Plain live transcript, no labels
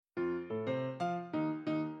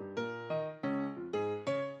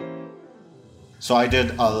So I did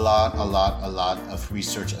a lot of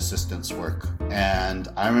research assistance work. And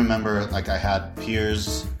I remember I had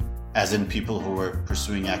peers, as in people who were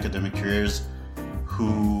pursuing academic careers,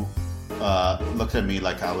 who looked at me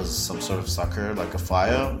like I was some sort of sucker, like a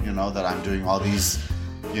flyer, that I'm doing all these,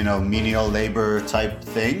 menial labor type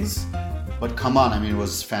things. But come on, it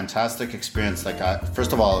was a fantastic experience.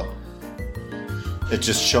 First of all, it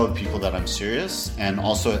just showed people that I'm serious. And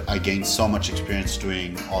also I gained so much experience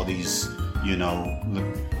doing all these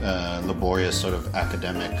laborious sort of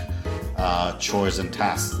academic chores and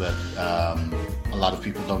tasks that a lot of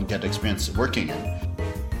people don't get experience working in.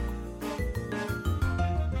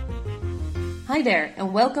 Hi there,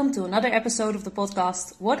 and welcome to another episode of the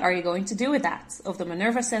podcast What Are You Going to Do With That? Of the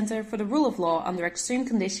Minerva Center for the Rule of Law under Extreme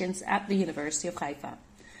Conditions at the University of Haifa.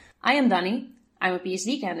 I am Dani, I'm a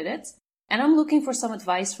PhD candidate, and I'm looking for some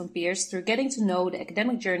advice from peers through getting to know the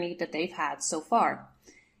academic journey that they've had so far.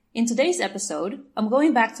 In today's episode, I'm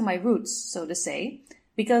going back to my roots, so to say,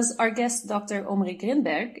 because our guest Dr. Omri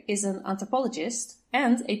Grinberg is an anthropologist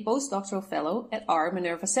and a postdoctoral fellow at our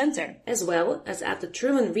Minerva Center, as well as at the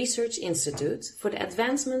Truman Research Institute for the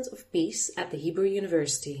Advancement of Peace at the Hebrew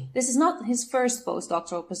University. This is not his first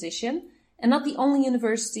postdoctoral position, and not the only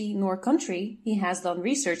university nor country he has done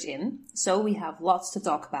research in, so we have lots to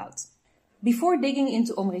talk about. Before digging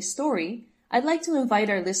into Omri's story, I'd like to invite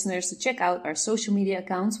our listeners to check out our social media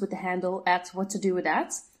accounts with the handle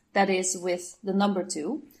 @WhatToDoWithThat, that is with the number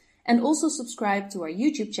 2, and also subscribe to our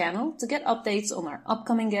YouTube channel to get updates on our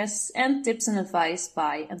upcoming guests and tips and advice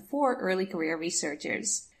by and for early career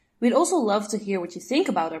researchers. We'd also love to hear what you think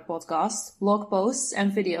about our podcast, blog posts,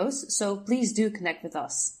 and videos, so please do connect with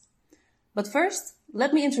us. But first,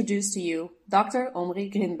 let me introduce to you Dr. Omri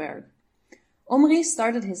Grinberg. Omri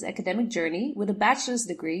started his academic journey with a bachelor's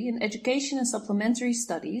degree in Education and Supplementary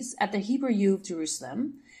Studies at the Hebrew U of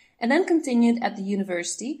Jerusalem, and then continued at the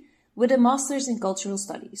university with a master's in Cultural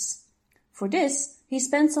Studies. For this, he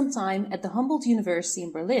spent some time at the Humboldt University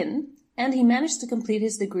in Berlin, and he managed to complete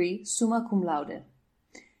his degree summa cum laude.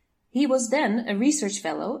 He was then a research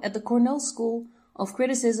fellow at the Cornell School of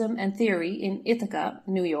Criticism and Theory in Ithaca,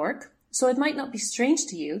 New York, so it might not be strange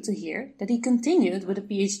to you to hear that he continued with a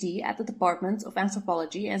PhD at the Department of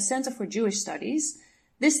Anthropology and Center for Jewish Studies,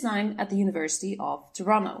 this time at the University of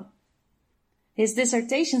Toronto. His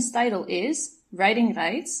dissertation's title is Writing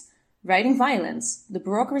Rights, Writing Violence, the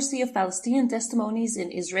Bureaucracy of Palestinian Testimonies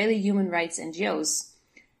in Israeli Human Rights NGOs.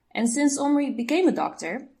 And since Omri became a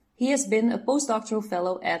doctor, he has been a postdoctoral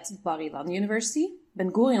fellow at Bar-Ilan University,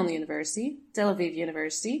 Ben-Gurion University, Tel Aviv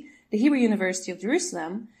University, the Hebrew University of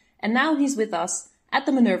Jerusalem, and now he's with us at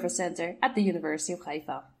the Minerva Center at the University of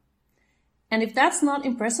Haifa. And if that's not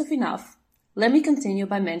impressive enough, let me continue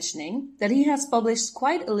by mentioning that he has published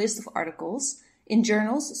quite a list of articles in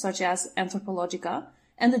journals such as Anthropologica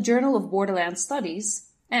and the Journal of Borderland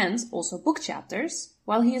Studies, and also book chapters,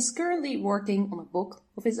 while he is currently working on a book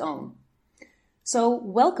of his own. So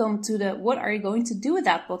welcome to the What Are You Going to Do With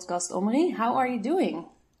That podcast, Omri. How are you doing?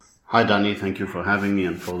 Hi, Dani. Thank you for having me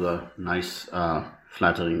and for the nice,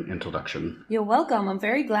 flattering introduction. You're welcome. I'm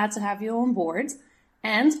very glad to have you on board.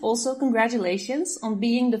 And also congratulations on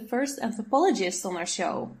being the first anthropologist on our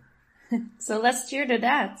show. So let's cheer to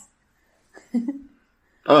that.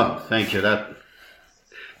 Oh, thank you.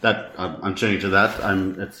 I'm cheering to that.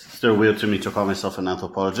 It's still weird to me to call myself an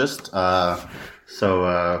anthropologist. I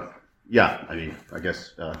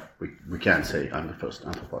guess we can say I'm the first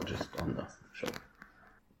anthropologist on the show.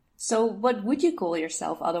 So what would you call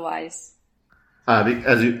yourself otherwise?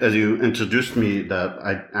 As you introduced me, that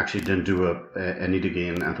I actually didn't do any degree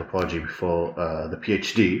in anthropology before the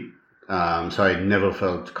PhD, so I never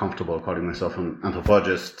felt comfortable calling myself an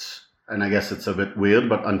anthropologist. And I guess it's a bit weird,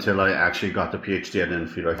 but until I actually got the PhD, I didn't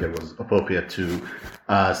feel like it was appropriate to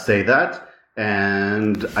say that.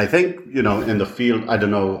 And I think, in the field, I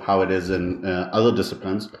don't know how it is in other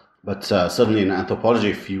disciplines, but certainly in anthropology,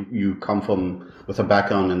 if you come with a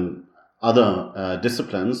background in other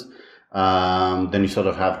disciplines, then you sort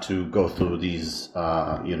of have to go through these,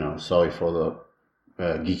 sorry for the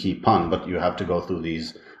geeky pun, but you have to go through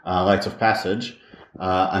these rites of passage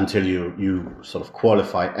until you sort of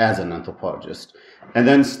qualify as an anthropologist. And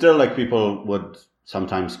then still, people would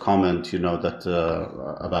sometimes comment, that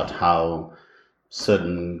about how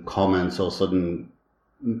certain comments or certain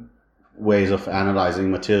ways of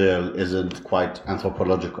analyzing material isn't quite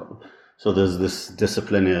anthropological. So there's this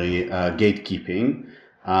disciplinary gatekeeping.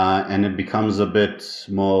 And it becomes a bit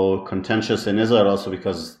more contentious in Israel also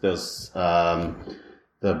because there's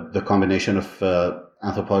the combination of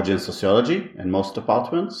anthropology and sociology in most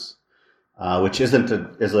departments. which isn't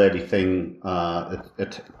an Israeli thing.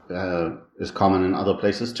 It is common in other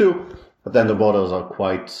places too. But then the borders are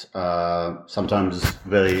quite sometimes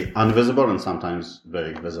very invisible and sometimes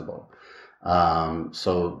very visible.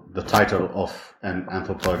 So the title of an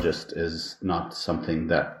anthropologist is not something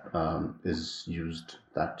that is used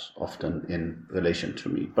that often in relation to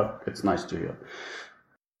me, but it's nice to hear.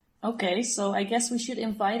 Okay, so I guess we should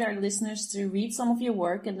invite our listeners to read some of your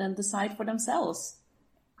work and then decide for themselves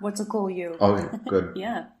what to call you. Okay, good.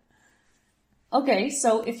 Yeah. Okay,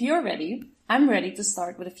 so if you're ready, I'm ready to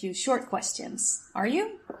start with a few short questions. Are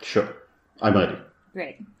you? Sure, I'm ready.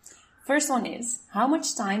 Great. First one is, how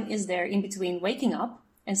much time is there in between waking up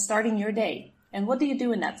and starting your day? And what do you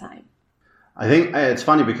do in that time? I think it's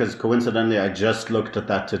funny because coincidentally I just looked at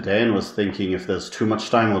that today and was thinking if there's too much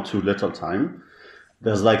time or too little time.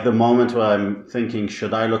 There's like the moment where I'm thinking,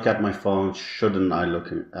 should I look at my phone? Shouldn't I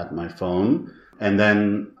look at my phone? And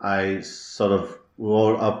then I sort of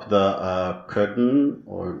roll up the curtain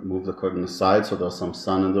or move the curtain aside so there's some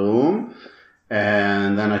sun in the room.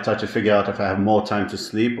 And then I try to figure out if I have more time to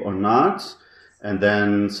sleep or not. And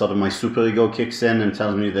then sort of my superego kicks in and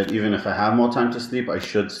tells me that even if I have more time to sleep, I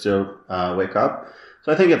should still wake up.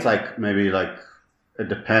 So I think it's like maybe like, it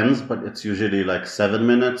depends, but it's usually like 7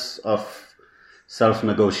 minutes of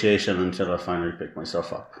self-negotiation until I finally pick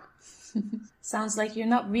myself up. Sounds like you're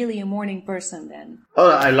not really a morning person then. Oh,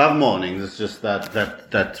 I love mornings. It's just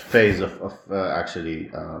that phase of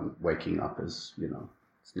actually waking up is,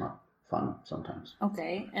 it's not fun sometimes.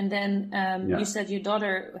 Okay, and then you said your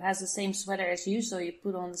daughter has the same sweater as you, so you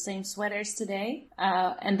put on the same sweaters today,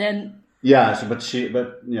 and then... Yeah,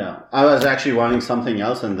 I was actually wanting something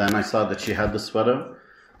else, and then I saw that she had the sweater,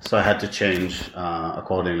 so I had to change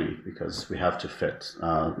accordingly, because we have to fit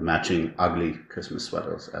matching ugly Christmas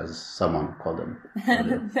sweaters, as someone called them.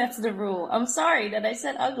 That's the rule. I'm sorry that I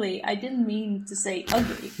said ugly. I didn't mean to say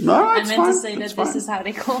ugly. No, it's I meant fine. to say that this is how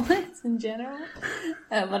they call it in general.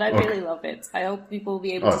 But I really love it. I hope people will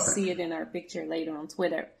be able to see it in our picture later on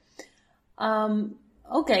Twitter.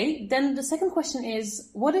 Okay, then the second question is,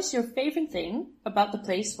 what is your favorite thing about the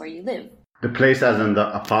place where you live? The place as in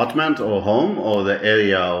the apartment or home, or the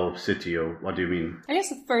area or city, or what do you mean? I guess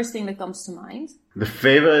the first thing that comes to mind. The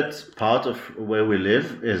favorite part of where we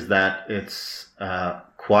live is that it's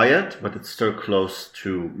quiet, but it's still close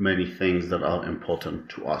to many things that are important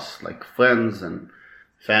to us, like friends and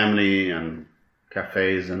family and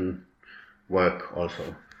cafes and work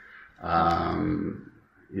also. And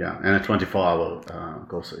a 24-hour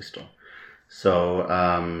grocery store. So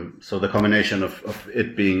the combination of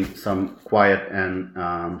it being some quiet and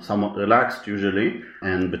somewhat relaxed usually,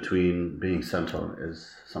 and between being central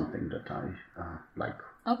is something that I like.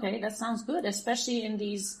 Okay, that sounds good. Especially in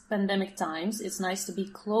these pandemic times, it's nice to be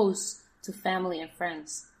close to family and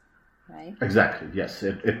friends, right? Exactly, yes.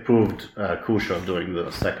 It proved crucial during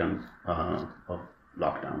the second of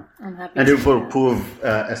lockdown. I'm happy. And it will prove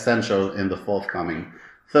essential in the forthcoming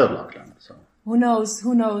third lockdown, so... Who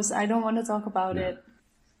knows? I don't want to talk about it.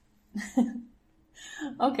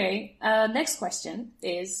 Okay, next question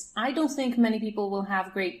is, I don't think many people will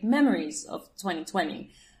have great memories of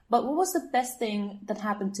 2020, but what was the best thing that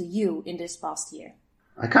happened to you in this past year?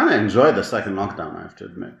 I kind of enjoyed the second lockdown, I have to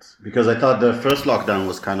admit, because I thought the first lockdown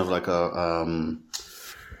was kind of like a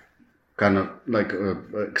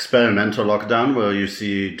experimental lockdown where you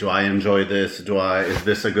see, do I enjoy this? Is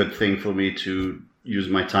this a good thing for me to use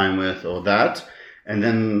my time with or that? And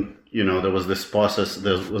then, there was this process,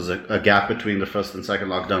 there was a gap between the first and second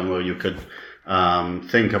lockdown where you could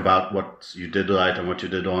think about what you did right and what you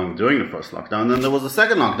did wrong during the first lockdown. Then there was the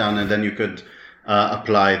second lockdown, and then you could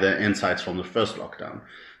apply the insights from the first lockdown.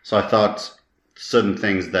 So I thought certain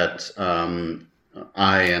things that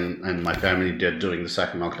I and my family did during the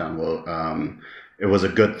second lockdown were, it was a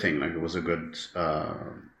good thing, like it was a good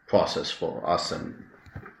process for us and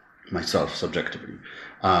myself subjectively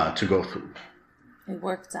to go through. It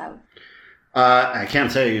worked out. I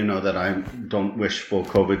can't say, that I don't wish for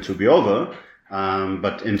COVID to be over,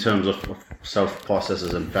 but in terms of self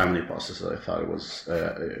processes and family processes, I thought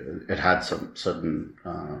it had some certain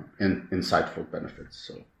insightful benefits.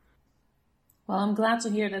 So, well, I'm glad to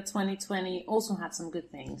hear that 2020 also had some good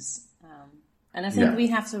things, and I think we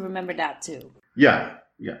have to remember that too. Yeah.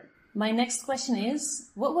 My next question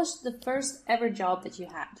is, what was the first ever job that you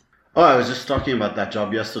had? Oh, I was just talking about that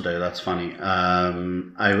job yesterday. That's funny.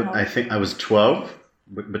 I think I was 12,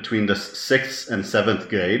 between the 6th and 7th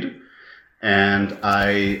grade. And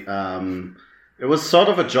it was sort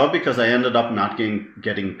of a job because I ended up not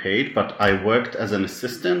getting paid, but I worked as an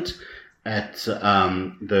assistant at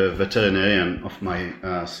the veterinarian of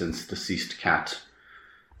my since deceased cat.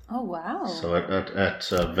 Oh, wow. So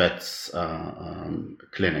at a vet's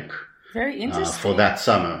clinic. Very interesting. For that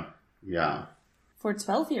summer, yeah. For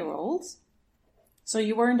 12-year-olds? So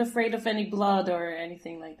you weren't afraid of any blood or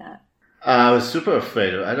anything like that? I was super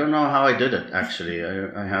afraid. I don't know how I did it, actually.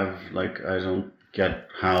 I don't get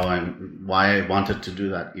why I wanted to do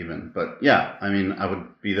that even. But yeah, I mean, I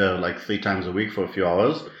would be there like 3 times a week for a few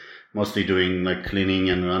hours, mostly doing like cleaning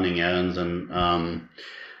and running errands. And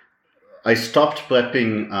I stopped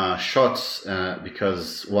prepping shots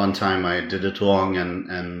because one time I did it wrong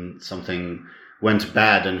and something went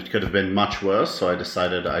bad and it could have been much worse. So I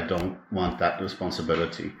decided I don't want that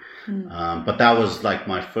responsibility. But that was like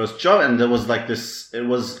my first job. And there was like this, it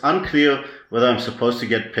was unclear whether I'm supposed to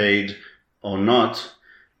get paid or not.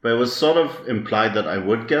 But it was sort of implied that I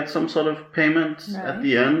would get some sort of payment at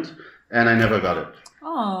the end. And I never got it.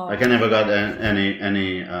 Oh. Like I never got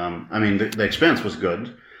any I mean, the experience was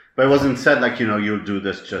good. But it wasn't said like, you'll do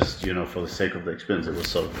this just, for the sake of the experience. It was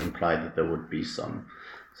sort of implied that there would be some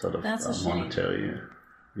sort of monetary.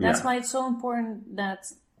 That's why it's so important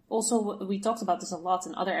that also we talked about this a lot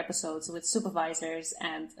in other episodes with supervisors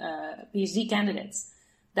and PhD candidates,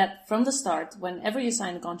 that from the start, whenever you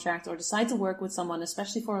sign a contract or decide to work with someone,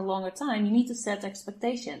 especially for a longer time, you need to set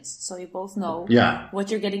expectations. So you both know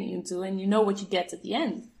what you're getting into and you know what you get at the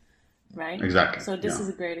end, right? Exactly. So this is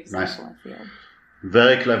a great example, I feel.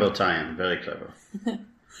 Very clever tie-in, very clever.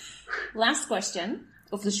 Last question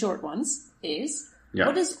of the short ones is,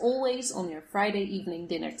 what is always on your Friday evening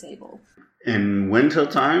dinner table? In winter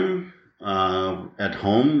time, at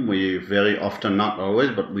home, we very often, not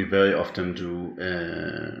always, but we very often do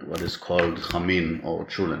what is called chamin or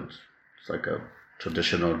chulent. It's like a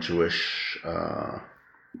traditional Jewish,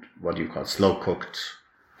 slow-cooked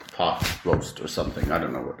pot roast or something. I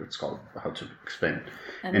don't know what it's called, how to explain it.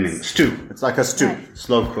 In stew. It's like a stew,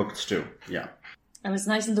 slow-cooked stew, yeah. And it's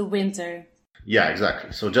nice in the winter. Yeah,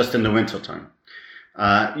 exactly. So just in the winter time.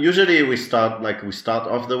 Usually we start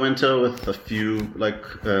off the winter with a few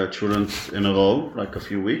chulent in a row, like a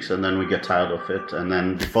few weeks, and then we get tired of it. And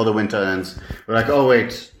then before the winter ends, we're like, oh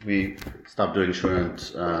wait, we stop doing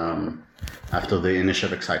chulent after the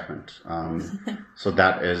initial excitement. So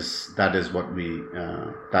that is what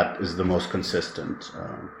that is the most consistent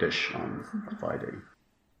dish on a Friday.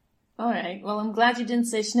 All right. Well, I'm glad you didn't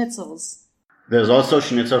say schnitzels. There's also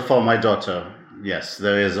schnitzel for my daughter. Yes,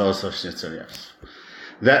 there is also schnitzel, yes.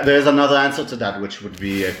 There is another answer to that, which would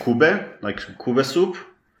be a kube, like kube soup.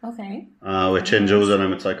 Okay. Which in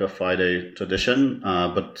Jerusalem, it's like a Friday tradition.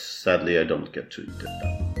 But sadly, I don't get to eat it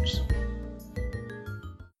that much. So.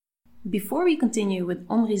 Before we continue with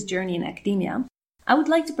Omri's journey in academia, I would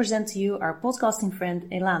like to present to you our podcasting friend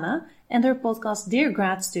Elana and her podcast Dear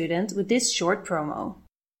Grad Student with this short promo.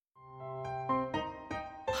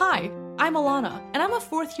 Hi, I'm Alana, and I'm a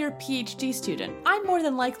fourth-year PhD student. I'm more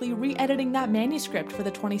than likely re-editing that manuscript for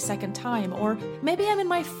the 22nd time, or maybe I'm in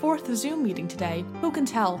my 4th Zoom meeting today. Who can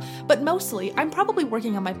tell? But mostly, I'm probably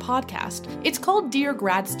working on my podcast. It's called Dear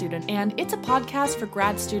Grad Student, and it's a podcast for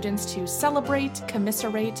grad students to celebrate,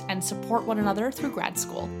 commiserate, and support one another through grad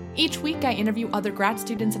school. Each week, I interview other grad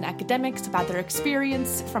students and academics about their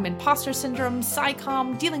experience, from imposter syndrome,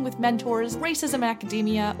 psychom, dealing with mentors, racism in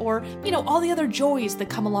academia, or, all the other joys that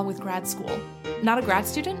come along with grad school. Not a grad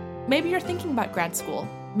student? Maybe you're thinking about grad school.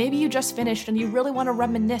 Maybe you just finished and you really want to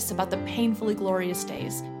reminisce about the painfully glorious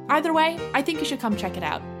days. Either way, I think you should come check it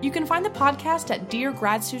out. You can find the podcast at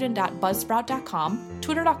deargradstudent.buzzsprout.com,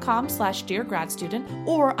 twitter.com/deargradstudent,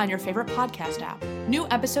 or on your favorite podcast app. New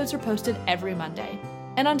episodes are posted every Monday.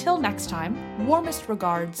 And until next time, warmest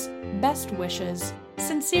regards, best wishes,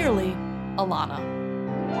 sincerely, Alana.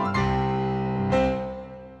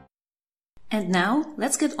 And now,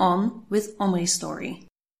 let's get on with Omri's story.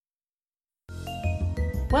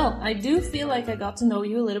 Well, I do feel like I got to know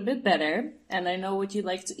you a little bit better, and I know what you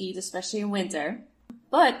like to eat, especially in winter.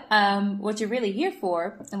 But what you're really here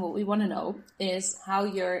for, and what we want to know, is how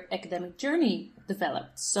your academic journey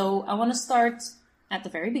developed. So I want to start at the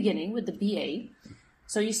very beginning with the BA.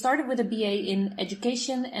 So you started with a BA in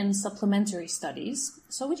Education and Supplementary Studies.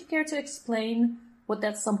 So would you care to explain what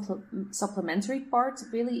that supplementary part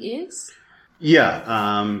really is? Yeah,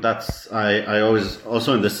 I always,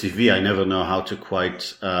 also in the CV, I never know how to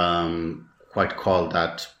quite call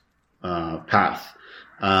that path.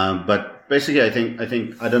 But basically, I think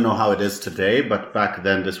I don't know how it is today, but back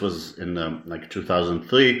then, this was in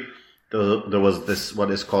 2003. There was this,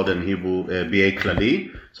 what is called in Hebrew, BA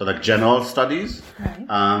Klali, so like general studies,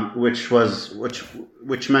 right. which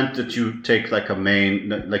meant that you take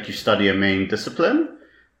you study a main discipline.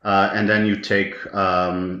 And then you take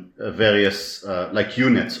various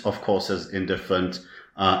units of courses in different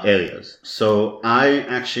areas. So I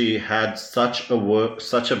actually had such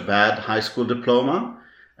a bad high school diploma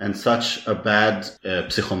and such a bad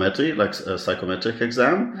psychometry, like a psychometric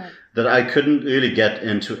exam, right, that I couldn't really get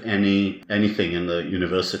into anything in the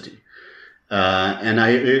university.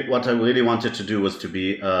 And what I really wanted to do was to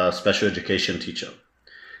be a special education teacher.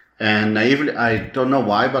 And naively, I don't know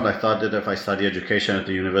why, but I thought that if I study education at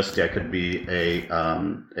the university, I could be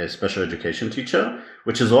a special education teacher,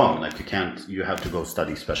 which is wrong. Like you have to go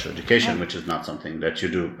study special education, which is not something that you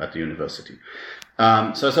do at the university.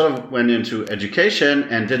 So I sort of went into education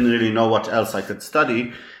and didn't really know what else I could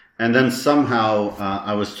study. And then somehow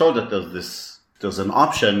I was told that there's an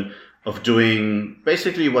option of doing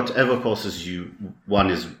basically whatever courses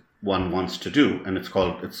one wants to do, and it's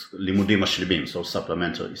limudim mashlibim, so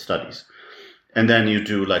supplementary studies. And then you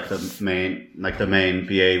do the main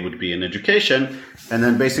BA would be in education, and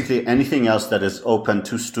then basically anything else that is open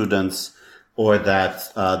to students or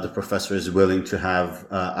that the professor is willing to have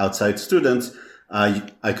outside students,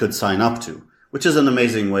 I could sign up to, which is an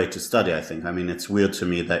amazing way to study, I think. I mean, it's weird to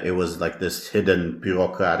me that it was like this hidden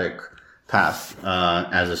bureaucratic path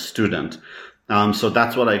as a student. So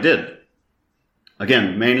that's what I did.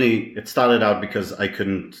 Again, mainly it started out because I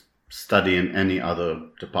couldn't study in any other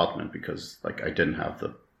department because I didn't have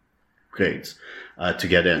the grades to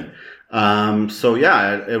get in. So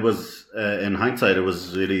yeah, it was in hindsight, it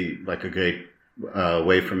was really a great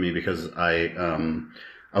way for me because I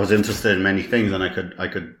was interested in many things, and I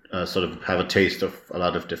could sort of have a taste of a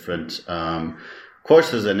lot of different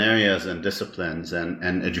courses and areas and disciplines,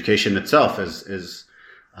 and education itself is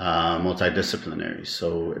multidisciplinary.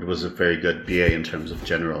 So it was a very good BA in terms of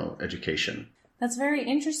general education. That's very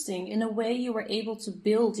interesting. In a way, you were able to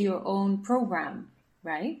build your own program,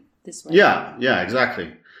 right? This way. Yeah,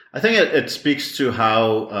 exactly. I think it speaks to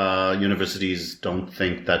how universities don't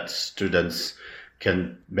think that students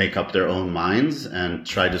can make up their own minds and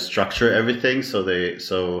try to structure everything. So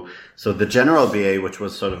the general BA, which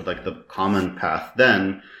was sort of the common path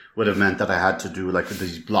then, would have meant that I had to do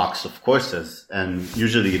these blocks of courses, and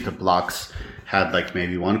usually the blocks had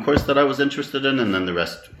maybe one course that I was interested in, and then the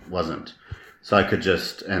rest wasn't. So I could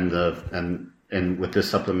just and with this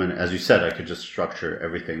supplement, as you said, I could just structure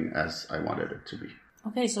everything as I wanted it to be.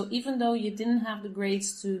 Okay, so even though you didn't have the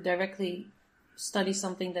grades to directly study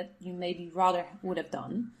something that you maybe rather would have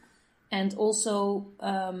done, and also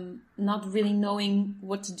not really knowing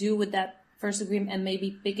what to do with that first degree and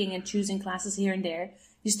maybe picking and choosing classes here and there,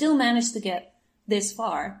 you still managed to get this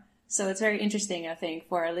far. So it's very interesting, I think,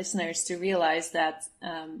 for our listeners to realize that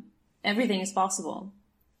everything is possible.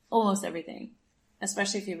 Almost everything.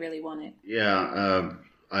 Especially if you really want it. Yeah,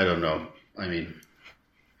 I don't know. I mean,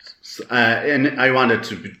 and I wanted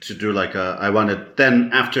to do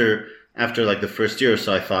after the first year or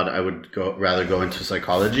so, I thought I would rather go into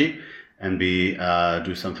psychology and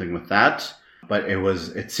do something with that. But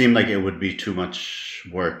it seemed like it would be too much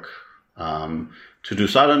work to do.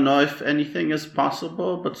 So I don't know if anything is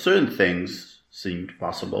possible, but certain things seemed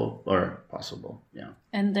possible. Yeah.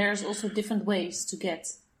 And there's also different ways to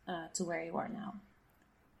get to where you are now,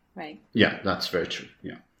 right? Yeah, that's very true.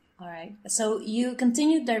 Yeah. All right. So you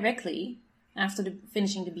continued directly after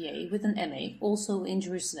finishing the BA with an MA, also in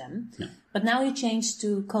Jerusalem. Yeah. But now you changed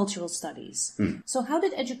to cultural studies. Mm. So how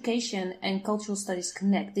did education and cultural studies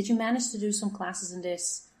connect? Did you manage to do some classes in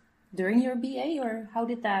this during your BA, or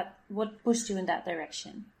what pushed you in that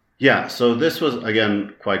direction? Yeah, so this was,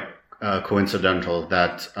 again, quite coincidental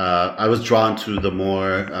that I was drawn to the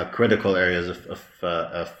more critical areas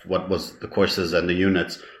of what was the courses and the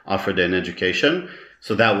units offered in education.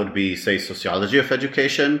 So that would be, say, sociology of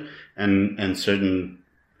education and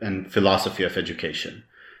philosophy of education.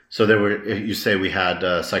 So we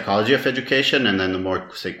had psychology of education, and then the more,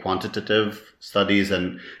 say, quantitative studies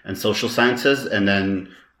and social sciences, and then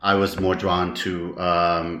I was more drawn to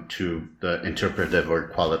the interpretive or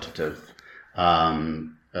qualitative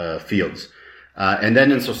fields. And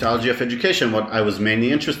then in sociology of education, what I was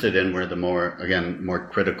mainly interested in were the more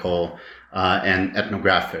critical and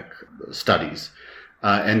ethnographic studies.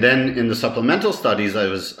 And then in the supplemental studies,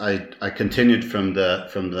 I continued from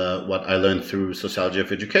the what I learned through sociology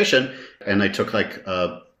of education, and I took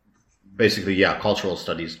cultural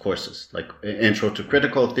studies courses, like intro to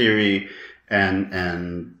critical theory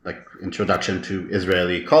and introduction to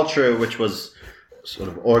Israeli culture, which was sort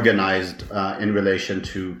of organized in relation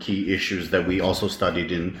to key issues that we also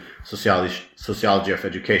studied in sociology of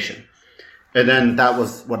education. And then that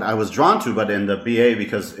was what I was drawn to, but in the BA,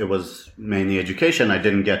 because it was mainly education, I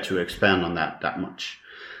didn't get to expand on that much.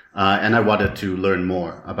 And I wanted to learn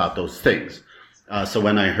more about those things. So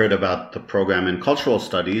when I heard about the program in cultural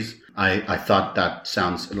studies, I thought that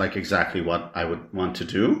sounds like exactly what I would want to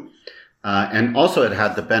do. And also it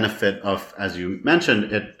had the benefit of, as you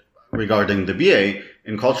mentioned, it regarding the BA,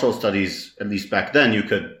 in cultural studies, at least back then, you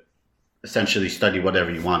could essentially study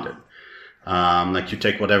whatever you wanted. Like you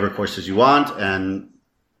take whatever courses you want, and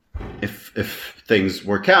if things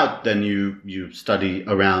work out, then you study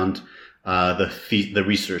around the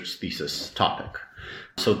research thesis topic.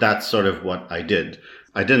 So that's sort of what I did.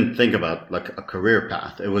 I didn't think about like a career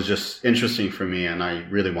path. It was just interesting for me, and I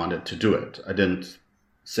really wanted to do it. I didn't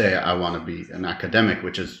say I want to be an academic,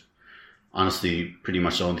 which is honestly pretty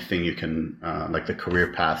much the only thing you can like the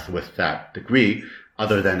career path with that degree,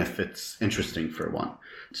 other than if it's interesting for one.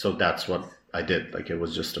 So that's what I did. Like it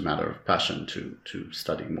was just a matter of passion to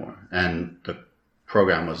study more, and the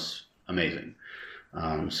program was amazing.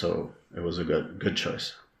 So it was a good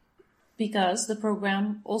choice. Because the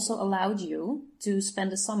program also allowed you to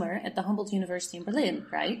spend the summer at the Humboldt University in Berlin,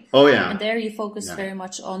 right? Oh, yeah. And there you focused very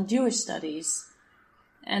much on Jewish studies.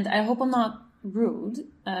 And I hope I'm not rude,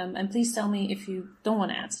 and please tell me if you don't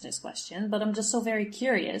want to answer this question, but I'm just so very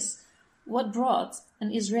curious. What brought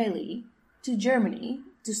an Israeli to Germany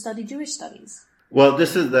to study Jewish studies? Well,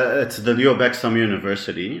 it's the Leo Beckstrom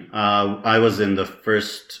University. I was in the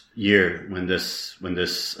first year when this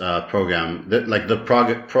program,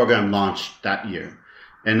 the program launched that year.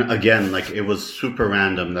 And again, like it was super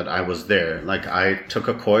random that I was there. Like I took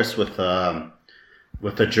a course with a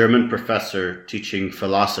German professor teaching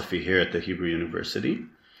philosophy here at the Hebrew University.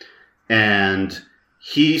 And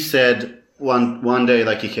he said, one day,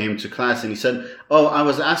 like he came to class and he said, "Oh, I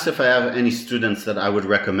was asked if I have any students that I would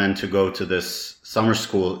recommend to go to this summer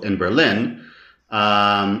school in Berlin."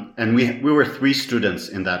 And we were 3 students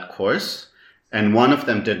in that course, and one of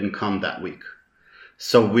them didn't come that week.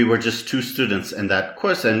 So we were just 2 students in that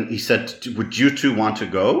course. And he said, "Would you 2 want to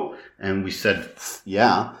go?" And we said,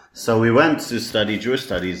 "Yeah." So we went to study Jewish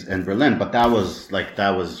studies in Berlin, but that was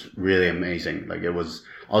really amazing. Like it was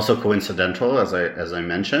also coincidental, as I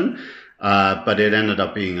mentioned. But it ended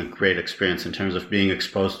up being a great experience in terms of being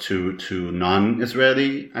exposed to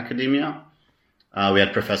non-Israeli academia. We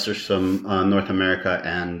had professors from North America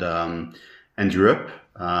and Europe,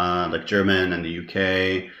 like German and the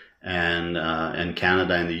UK and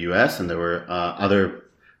Canada and the US, and there were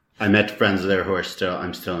I met friends there who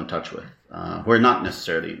I'm still in touch with, who are not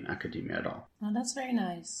necessarily in academia at all. Oh, that's very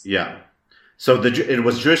nice. Yeah. So it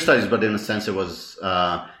was Jewish studies, but in a sense it was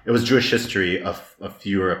Jewish history of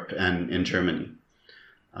Europe and in Germany.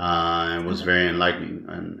 It was very enlightening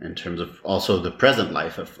in terms of also the present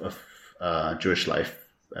life of Jewish life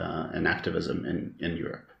and activism in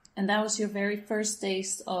Europe. And that was your very first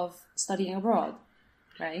taste of studying abroad,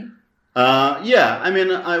 right? Yeah. I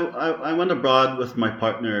mean, I went abroad with my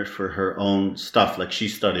partner for her own stuff. Like she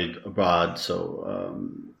studied abroad, so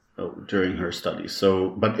during her studies. So,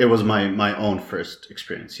 but it was my own first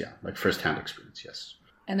experience. Yeah, like first-hand experience. Yes.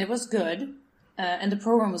 And it was good. And the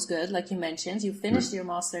program was good, like you mentioned. You finished your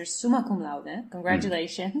master's summa cum laude.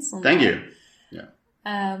 Congratulations. On Thank that. you.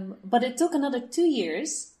 Yeah. But it took another 2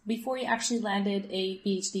 years before you actually landed a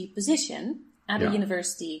PhD position at a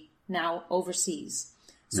university now overseas.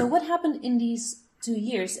 So what happened in these 2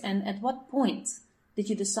 years, and at what point did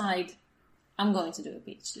you decide, I'm going to do a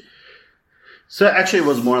PhD? So actually it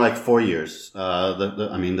was more like 4 years.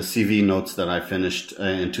 The CV notes that I finished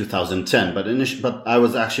in 2010, but I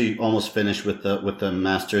was actually almost finished with the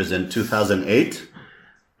master's in 2008.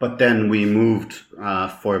 But then we moved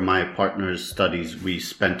for my partner's studies. We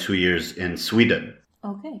spent 2 years in Sweden.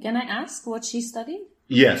 Okay. Can I ask what she studied?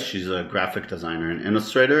 Yes, she's a graphic designer and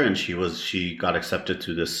illustrator, and she got accepted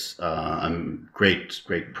to this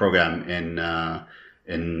great program in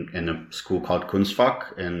a school called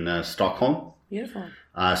Kunstfack in Stockholm. Beautiful.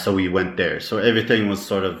 So we went there. So everything was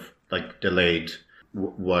sort of like delayed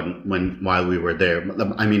while we were there.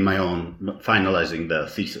 I mean, my own finalizing the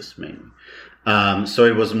thesis mainly. So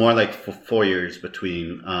it was more like 4 years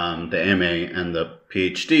between the MA and the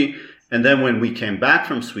PhD. And then when we came back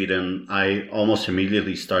from Sweden, I almost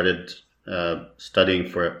immediately started studying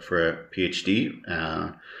for a PhD.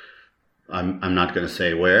 I'm not going to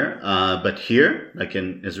say where, but here, like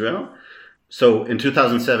in Israel. So in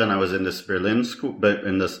 2007, I was in this Berlin school, but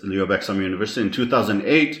in this Leo Beckstrom University. In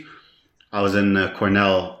 2008, I was in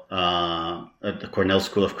Cornell, at the Cornell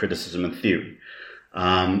School of Criticism and Theory.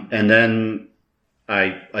 And then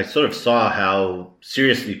I sort of saw how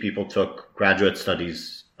seriously people took graduate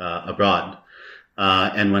studies abroad.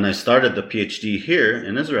 And when I started the PhD here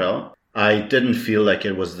in Israel, I didn't feel like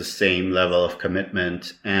it was the same level of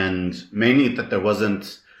commitment, and mainly that there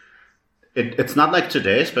wasn't it's not like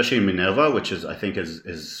today, especially in Minerva, which I think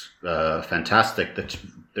is fantastic. That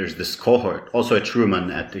there's this cohort, also at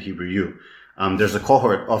Truman at the Hebrew U. There's a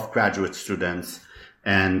cohort of graduate students,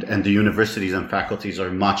 and the universities and faculties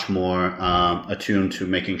are much more attuned to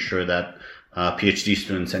making sure that PhD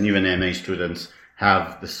students and even MA students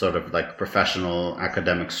have this sort of like professional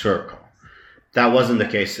academic circle. That wasn't the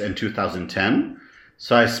case in 2010.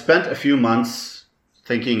 So I spent a few months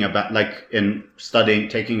thinking about, like, in studying,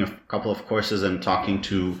 taking a couple of courses and talking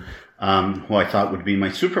to who I thought would be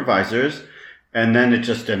my supervisors. And then it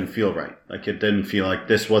just didn't feel right. Like, it didn't feel like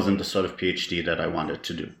this wasn't the sort of PhD that I wanted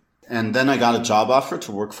to do. And then I got a job offer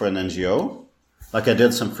to work for an NGO. Like, I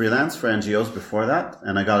did some freelance for NGOs before that.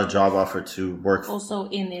 And I got a job offer to work. Also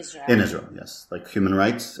in Israel. In Israel, yes. Like human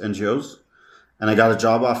rights NGOs. And I got a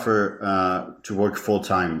job offer to work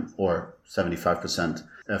full-time, or 75%,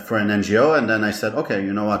 for an NGO. And then I said, okay,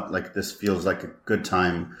 you know what? Like, this feels like a good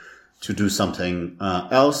time to do something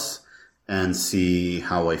else and see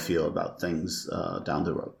how I feel about things down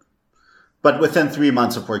the road. But within 3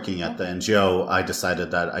 months of working at the NGO, I decided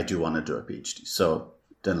that I do want to do a PhD. So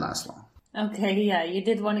it didn't last long. Okay, yeah, you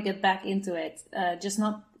did want to get back into it. Just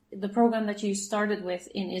not the program that you started with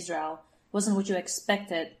in Israel wasn't what you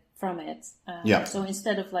expected from it. Yeah. So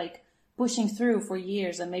instead of like pushing through for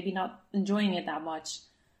years and maybe not enjoying it that much,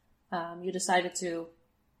 you decided to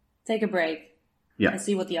take a break and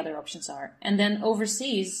see what the other options are. And then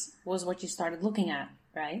overseas was what you started looking at,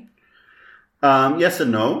 right? Yes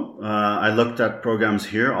and no. I looked at programs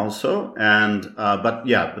here also, but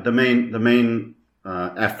the main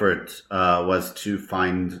effort was to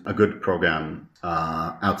find a good program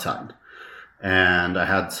outside. And I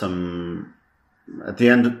had at the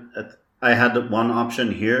end, I had one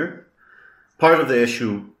option here. Part of the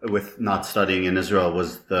issue with not studying in Israel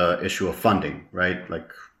was the issue of funding, right?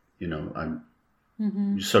 Like, you know,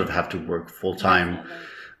 you sort of have to work full time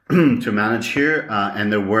to manage here,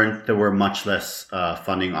 and there were much less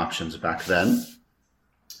funding options back then,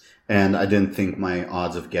 and I didn't think my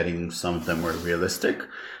odds of getting some of them were realistic.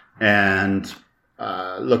 And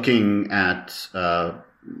looking at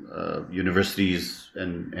universities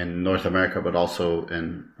in North America, but also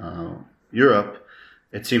in Europe,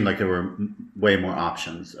 it seemed like there were way more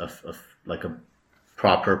options of like a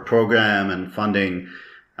proper program and funding.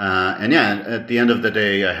 And at the end of the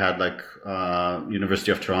day, I had like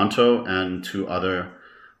University of Toronto and two other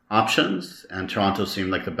options, and Toronto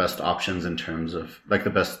seemed like the best options in terms of like the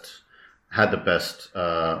best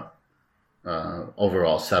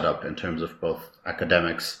overall setup in terms of both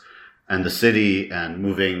academics and the city and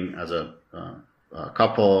moving as a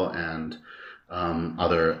couple and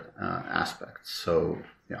other aspects. So,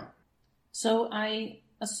 yeah. So I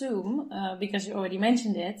assume, because you already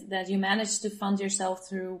mentioned it, that you managed to fund yourself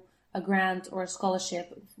through a grant or a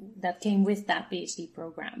scholarship that came with that PhD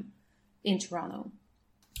program in Toronto.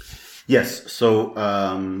 Yes. So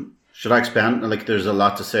should I expand? Like, there's a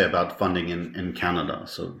lot to say about funding in Canada.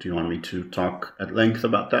 So do you want me to talk at length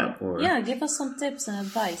about that? Or? Yeah, give us some tips and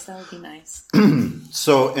advice. That would be nice.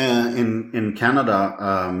 So in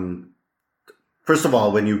Canada, first of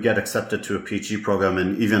all, when you get accepted to a PhD program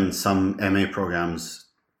and even some MA programs,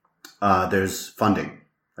 there's funding.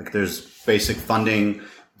 Like, there's basic funding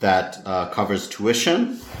that covers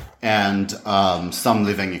tuition and some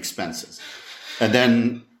living expenses. And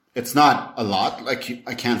then it's not a lot. Like,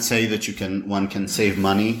 I can't say that one can save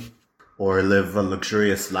money or live a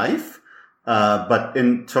luxurious life. But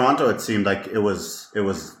in Toronto, it seemed like it was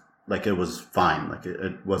fine. Like,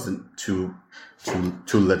 it wasn't too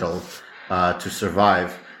little to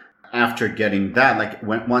survive. After getting that, like,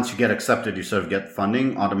 once you get accepted, you sort of get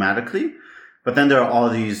funding automatically. But then there are all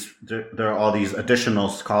these additional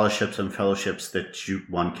scholarships and fellowships that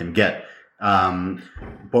one can get,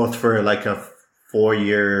 both for like a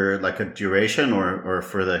 4-year, like a duration or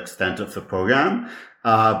for the extent of the program,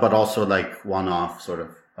 but also like one-off sort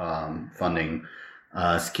of funding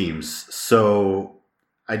schemes. So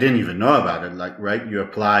I didn't even know about it. Like, right, you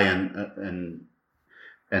apply and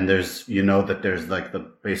there's, that there's like the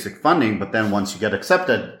basic funding, but then once you get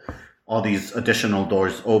accepted, all these additional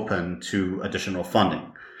doors open to additional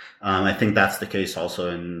funding. I think that's the case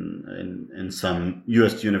also in some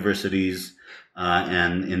US universities,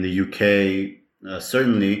 and in the UK,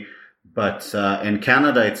 certainly. But, in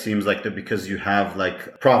Canada, it seems like that because you have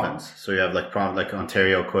like province. So you have like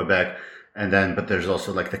Ontario, Quebec, but there's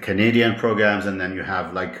also like the Canadian programs, and then you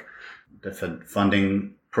have like different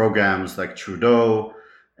funding programs like Trudeau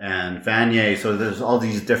and Vanier. So there's all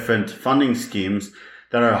these different funding schemes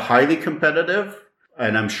that are highly competitive.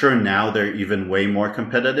 And I'm sure now they're even way more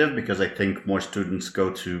competitive because I think more students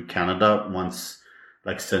go to Canada once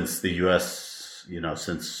like since the US,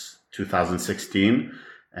 since 2016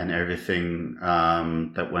 and everything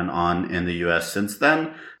that went on in the US since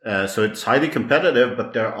then. So it's highly competitive,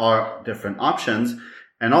 but there are different options.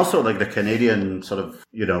 And also like the Canadian sort of,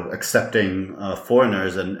 accepting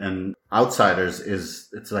foreigners and outsiders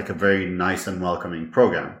it's like a very nice and welcoming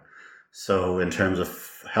program. So in terms of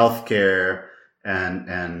healthcare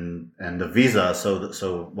and the visa,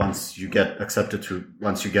 so once you get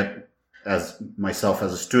as myself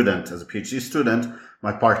as a student, as a PhD student,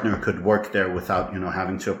 my partner could work there without,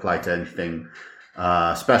 having to apply to anything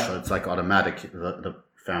special. It's like automatic. The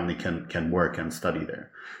family can work and study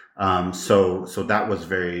there. So that was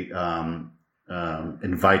very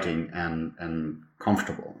inviting and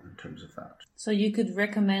comfortable in terms of that. So you could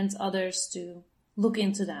recommend others to look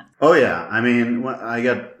into that? Oh yeah, I mean, I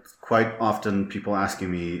get quite often people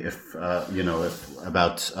asking me if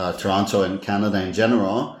about Toronto and Canada in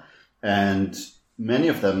general, and many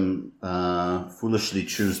of them foolishly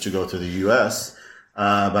choose to go to the US.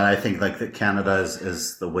 But I think like that Canada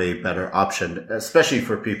is the way better option, especially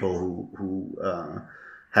for people who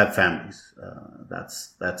have families.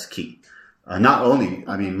 That's key. Not only,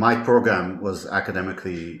 I mean, my program was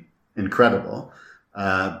academically incredible,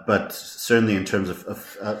 but certainly in terms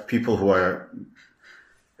of people who are,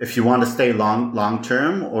 if you want to stay long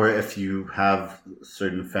term, or if you have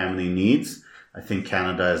certain family needs, I think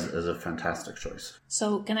Canada is a fantastic choice.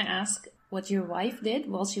 So can I ask what your wife did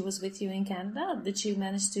while she was with you in Canada? Did she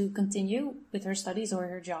manage to continue with her studies or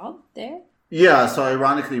her job there? Yeah, so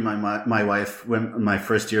ironically, my wife, when my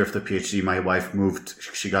first year of the PhD, my wife moved,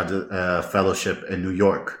 she got a fellowship in New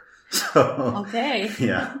York. So, okay.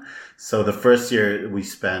 Yeah. So the first year we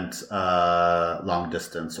spent long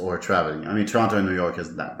distance or traveling. I mean, Toronto and New York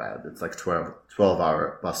isn't that bad. It's like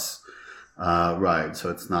 12-hour bus ride, so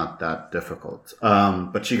it's not that difficult.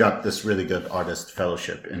 But she got this really good artist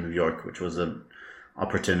fellowship in New York, which was an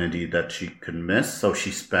opportunity that she couldn't miss. So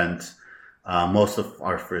she spent most of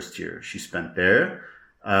our first year she spent there.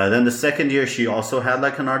 Then the second year she also had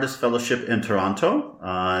like an artist fellowship in Toronto.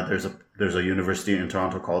 There's a university in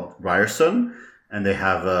Toronto called Ryerson, and they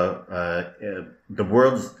have the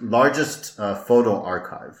world's largest photo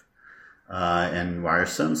archive in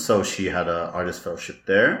Ryerson. So she had an artist fellowship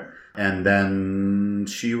there. And then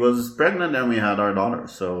she was pregnant and we had our daughter.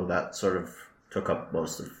 So that sort of took up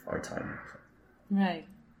most of our time. Right.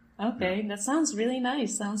 Okay. That sounds really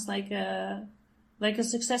nice. Sounds like a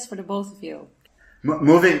success for the both of you.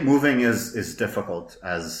 Moving is difficult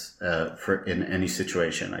as for in any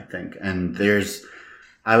situation, I think. And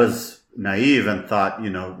I was naive and thought,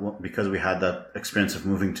 because we had that experience of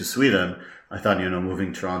moving to Sweden, I thought,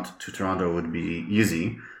 moving to Toronto would be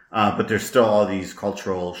easy. But there's still all these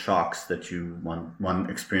cultural shocks that one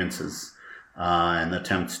experiences, and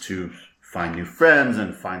attempts to find new friends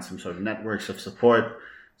and find some sort of networks of support.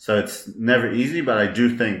 So it's never easy, but I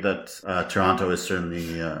do think that Toronto is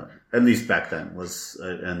certainly, at least back then, was,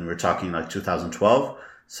 and we're talking like 2012,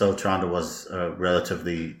 so Toronto was a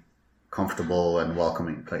relatively comfortable and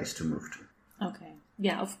welcoming place to move to. Okay.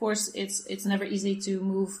 Yeah, of course, it's never easy to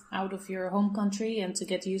move out of your home country and to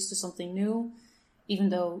get used to something new. Even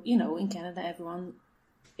though, in Canada, everyone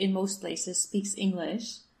in most places speaks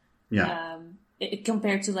English. Yeah.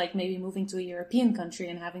 Compared to like maybe moving to a European country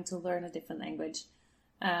and having to learn a different language.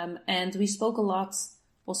 And we spoke a lot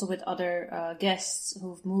also with other guests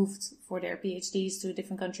who've moved for their PhDs to a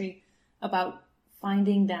different country about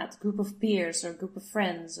finding that group of peers or group of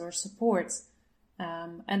friends or support.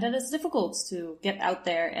 And that it's difficult to get out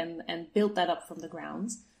there and build that up from the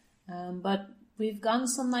ground. But we've gotten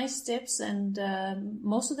some nice tips, and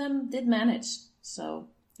most of them did manage. So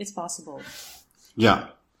it's possible. Yeah,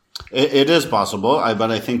 it is possible.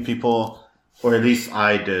 But I think people, or at least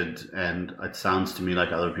I did, and it sounds to me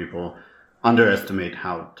like other people, underestimate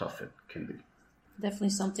how tough it can be. Definitely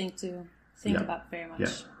something to think about very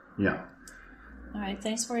much. Yeah. All right.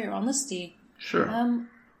 Thanks for your honesty. Sure.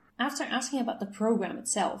 After asking about the program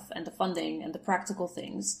itself and the funding and the practical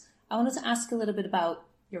things, I wanted to ask a little bit about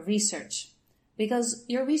your research. Because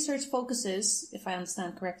your research focuses, if I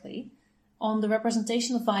understand correctly, on the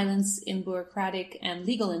representation of violence in bureaucratic and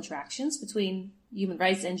legal interactions between human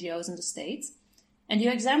rights NGOs and the state. And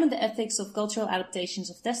you examine the ethics of cultural adaptations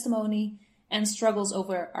of testimony and struggles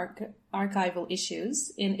over archival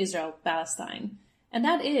issues in Israel-Palestine. And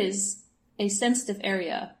that is a sensitive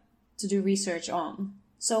area to do research on.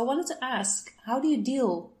 So I wanted to ask, how do you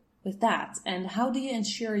deal with that? And how do you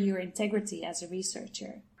ensure your integrity as a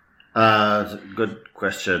researcher? Good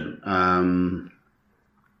question.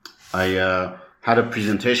 I had a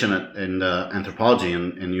presentation in anthropology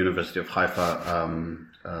in University of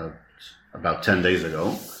Haifa about 10 days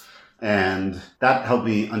ago. And that helped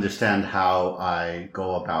me understand how I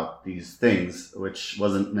go about these things, which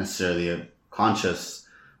wasn't necessarily a conscious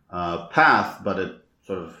path, but it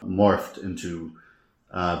sort of morphed into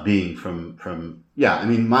being from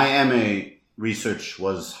my MA research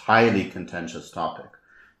was highly contentious topic.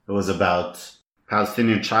 It was about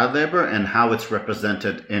Palestinian child labor and how it's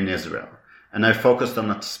represented in Israel. And I focused on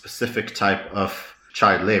a specific type of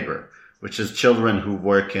child labor, which is children who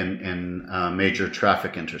work in major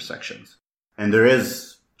traffic intersections. And there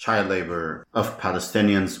is child labor of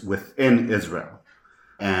Palestinians within Israel.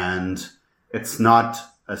 And it's not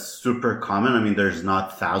a super common. I mean, there's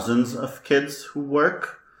not thousands of kids who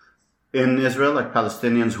work in Israel, like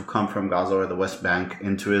Palestinians who come from Gaza or the West Bank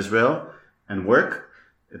into Israel and work.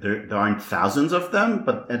 There aren't thousands of them,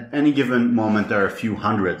 but at any given moment, there are a few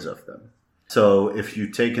hundreds of them. So if you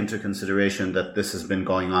take into consideration that this has been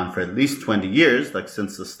going on for at least 20 years, like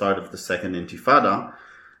since the start of the Second Intifada,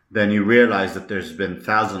 then you realize that there's been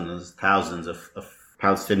thousands of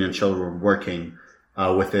Palestinian children working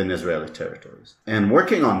within Israeli territories. And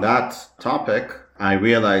working on that topic, I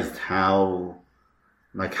realized how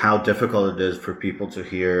difficult it is for people to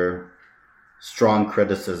hear strong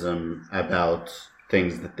criticism about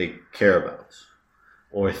things that they care about,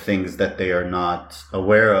 or things that they are not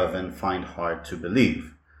aware of and find hard to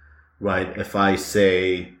believe, right? If I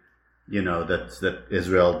say, that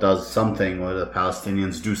Israel does something or the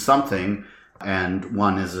Palestinians do something, and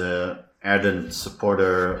one is an ardent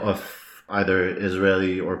supporter of either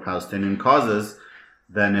Israeli or Palestinian causes,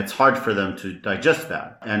 then it's hard for them to digest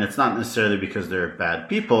that. And it's not necessarily because they're bad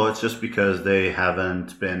people, it's just because they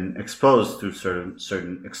haven't been exposed to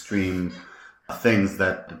certain extreme things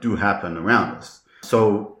that do happen around us.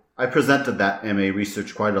 So I presented that MA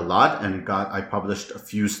research quite a lot, and I published a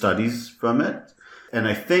few studies from it. And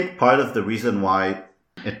I think part of the reason why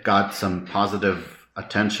it got some positive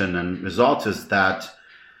attention and results is that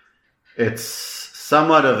it's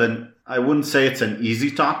somewhat of I wouldn't say it's an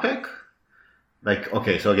easy topic. Like,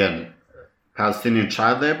 okay, so again, Palestinian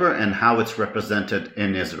child labor and how it's represented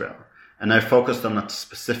in Israel. And I focused on a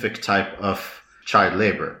specific type of child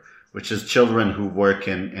labor, which is children who work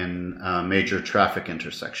in major traffic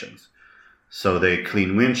intersections. So they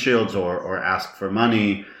clean windshields or ask for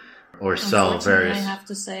money or sell various... I have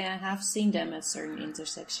to say I have seen them at certain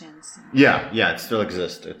intersections. Yeah, it still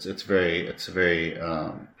exists. It's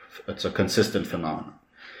a consistent phenomenon.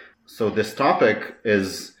 So this topic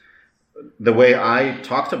is, the way I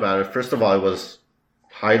talked about it, first of all, it was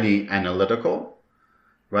highly analytical,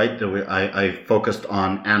 right? The way I focused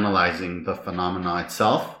on analyzing the phenomena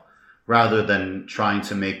itself, rather than trying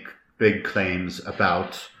to make big claims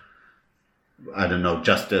about,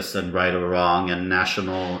 justice and right or wrong and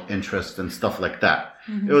national interest and stuff like that.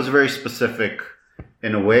 Mm-hmm. It was very specific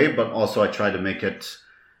in a way, but also I tried to make it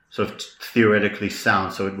sort of theoretically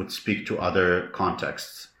sound so it would speak to other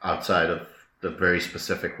contexts outside of the very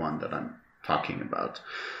specific one that I'm talking about.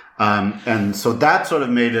 And so that sort of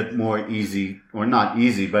made it more easy, or not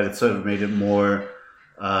easy, but it sort of made it more...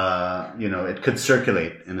 it could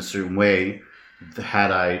circulate in a certain way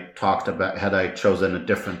had I chosen a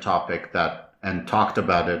different topic and talked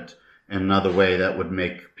about it in another way that would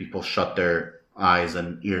make people shut their eyes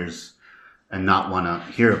and ears and not want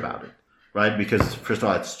to hear about it, right? Because first of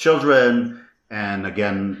all, it's children, and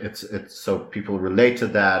again, it's so people relate to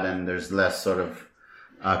that, and there's less sort of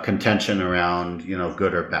contention around,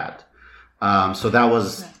 good or bad. So that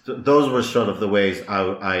was, those were sort of the ways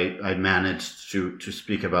I managed to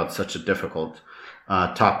speak about such a difficult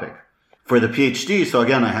topic. For the PhD, so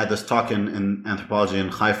again, I had this talk in anthropology in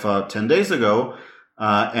Haifa 10 days ago,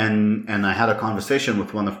 and I had a conversation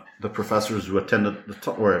with one of the professors who attended the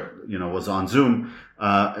talk, or, was on Zoom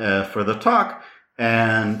for the talk.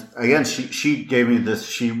 And again, she gave me this,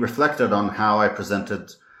 she reflected on how I presented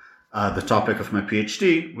the topic of my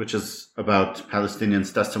PhD, which is about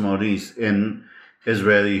Palestinians' testimonies in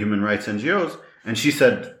Israeli human rights NGOs. And she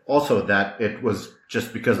said also that it was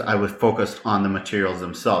just because I was focused on the materials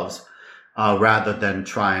themselves, rather than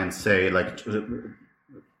try and say,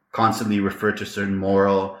 constantly refer to certain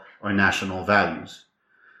moral or national values.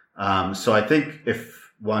 So I think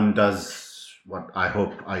if one does what I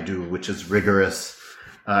hope I do, which is rigorous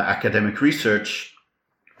academic research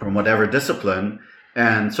from whatever discipline,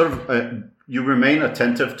 and sort of you remain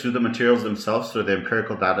attentive to the materials themselves, so the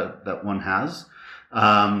empirical data that one has,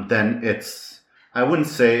 then I wouldn't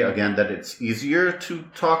say, again, that it's easier to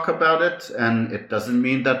talk about it, and it doesn't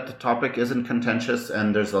mean that the topic isn't contentious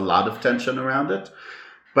and there's a lot of tension around it,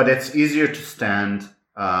 but it's easier to stand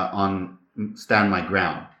my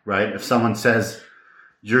ground, right? If someone says,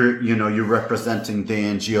 you're representing the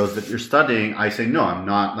NGOs that you're studying. I say, no, I'm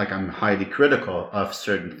not. Like, I'm highly critical of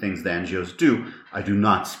certain things the NGOs do. I do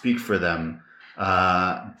not speak for them.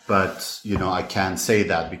 But, I can't say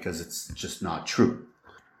that because it's just not true.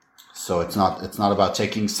 So it's not about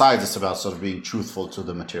taking sides. It's about sort of being truthful to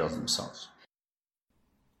the materials themselves.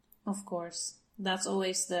 Of course. That's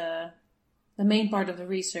always the main part of the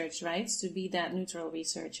research, right? To be that neutral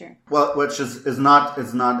researcher. Well, which is not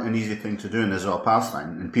an easy thing to do in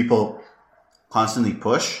Israel-Palestine. And people constantly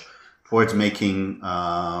push towards making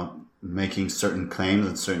certain claims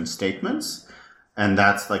and certain statements. And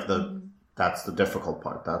that's like that's the difficult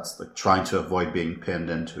part. That's like trying to avoid being pinned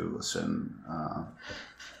into a certain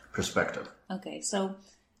perspective. Okay, so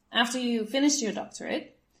after you finished your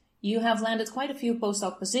doctorate, you have landed quite a few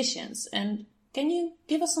postdoc positions. And can you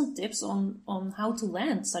give us some tips on how to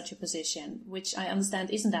land such a position, which I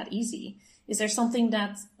understand isn't that easy? Is there something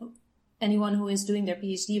that anyone who is doing their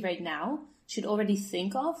PhD right now should already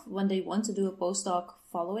think of when they want to do a postdoc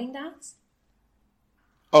following that?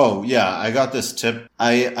 Oh, yeah, I got this tip.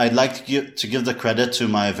 I'd like to give the credit to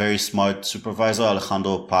my very smart supervisor,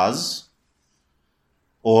 Alejandro Paz,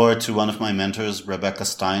 or to one of my mentors, Rebecca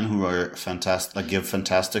Stein, who are fantastic, give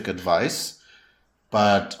fantastic advice.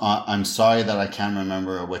 But I'm sorry that I can't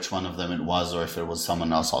remember which one of them it was, or if it was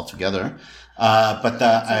someone else altogether. But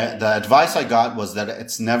the advice I got was that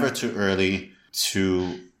it's never too early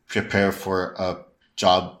to prepare for a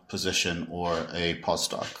job position or a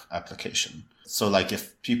postdoc application. So, like,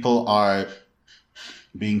 if people are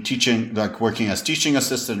working as teaching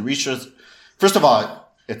assistant, research, first of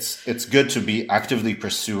all, it's good to actively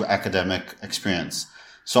pursue academic experience.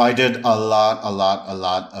 So I did a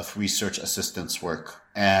lot of research assistance work.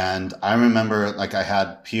 And I remember, like, I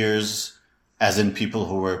had peers, as in people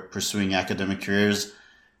who were pursuing academic careers,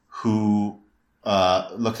 who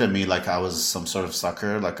looked at me like I was some sort of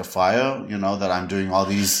sucker, like a fire, that I'm doing all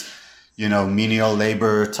these, menial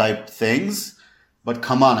labor type things. But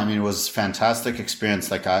come on, I mean, it was fantastic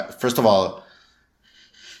experience. Like, first of all,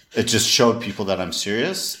 it just showed people that I'm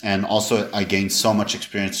serious. And also I gained so much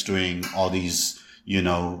experience doing all these,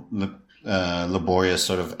 laborious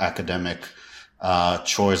sort of academic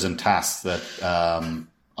chores and tasks that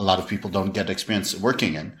a lot of people don't get experience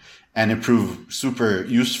working in. And it proved super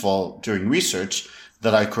useful during research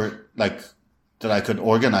that I could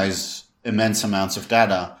organize immense amounts of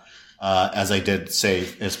data, as I did, say,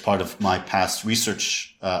 as part of my past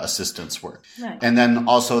research assistance work. Right. And then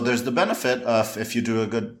also there's the benefit of, if you do a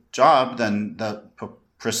good job, then the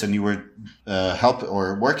person you were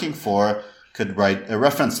working for could write a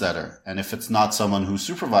reference letter. And if it's not someone who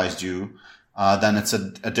supervised you, then it's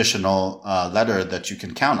an additional letter that you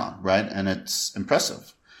can count on, right? And it's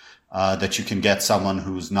impressive that you can get someone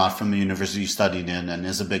who's not from the university you studied in and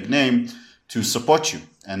is a big name to support you.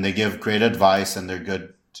 And they give great advice and they're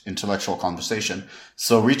good intellectual conversation.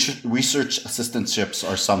 So research assistantships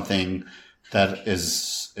are something that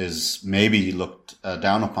is maybe looked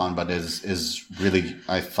down upon, but is really,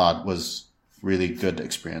 I thought, was really good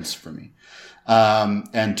experience for me.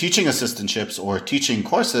 And teaching assistantships or teaching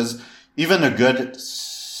courses, even a good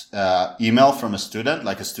email from a student,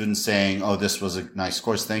 like a student saying, "Oh, this was a nice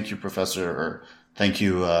course. Thank you, professor," or "Thank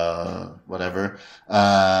you, whatever."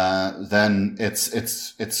 Then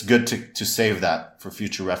it's good to save that for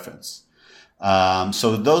future reference.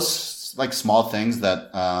 So those like small things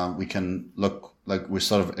that we can look like we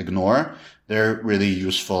sort of ignore, they're really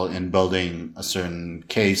useful in building a certain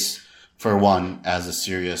case for one as a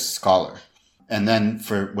serious scholar. And then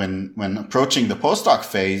for when approaching the postdoc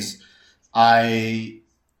phase, I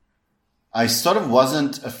sort of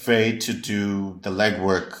wasn't afraid to do the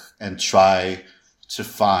legwork and try to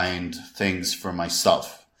find things for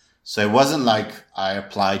myself. So it wasn't like I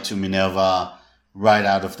applied to Minerva right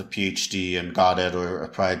out of the PhD and got it, or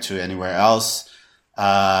applied to anywhere else.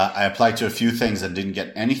 I applied to a few things and didn't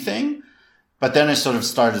get anything, but then I sort of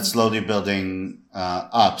started slowly building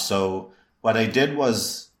up. So what I did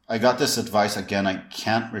was I got this advice, again, I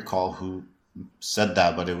can't recall who said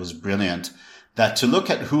that, but it was brilliant, that to look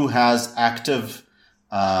at who has active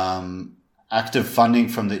funding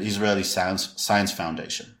from the Israeli Science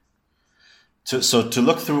Foundation. So to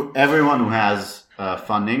look through everyone who has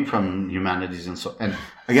funding from humanities and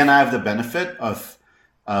again, I have the benefit of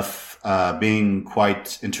being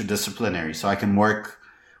quite interdisciplinary, so I can work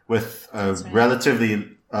with a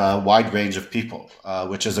relatively wide range of people,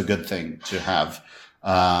 which is a good thing to have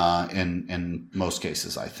in most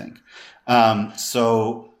cases, I think.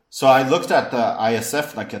 So I looked at the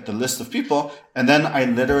ISF, like at the list of people, and then I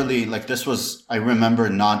literally, I remember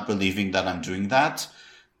not believing that I'm doing that.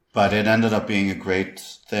 but it ended up being a great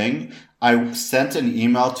thing. I sent an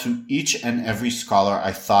email to each and every scholar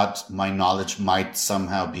I thought my knowledge might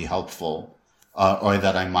somehow be helpful, or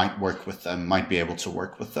that I might work with them, might be able to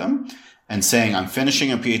work with them, and saying, I'm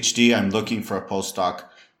finishing a PhD, I'm looking for a postdoc.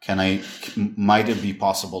 Might it be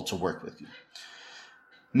possible to work with you?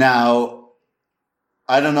 Now,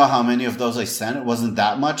 I don't know how many of those I sent. It wasn't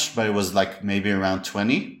that much, but it was like maybe around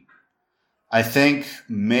 20. I think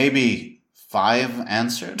maybe 5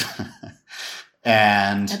 answered.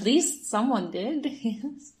 And at least someone did.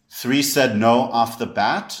 Yes. 3 said no off the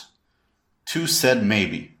bat. 2 said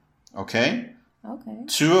maybe. Okay.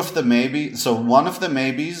 2 of the maybe. So one of the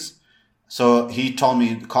maybes. So he told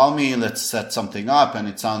me, call me, let's set something up. And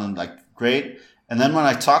it sounded like great. And then when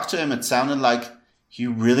I talked to him, it sounded like he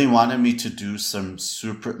really wanted me to do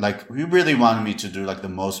like the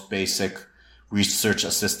most basic research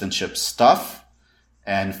assistantship stuff.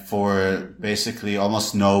 And for basically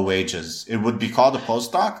almost no wages. It would be called a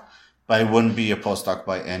postdoc, but it wouldn't be a postdoc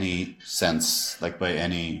by any sense, it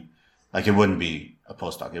wouldn't be a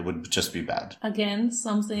postdoc. It would just be bad. Again,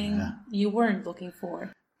 something you weren't looking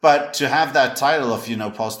for. But to have that title of,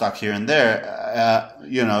 postdoc here and there,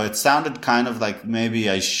 it sounded kind of like maybe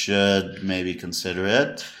I should consider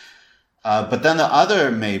it. But then the other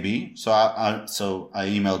maybe, so I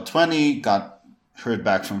emailed 20, heard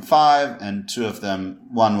back from 5, and 2 of them,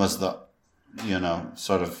 one was the,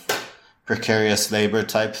 sort of precarious labor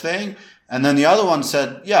type thing. And then the other one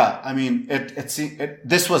said,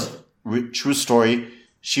 this was true story.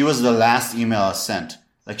 She was the last email I sent.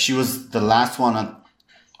 Like she was the last one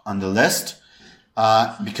on the list,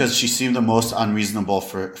 because she seemed the most unreasonable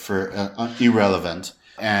for irrelevant.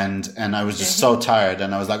 And I was just so tired,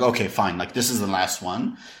 and I was like, okay, fine. Like this is the last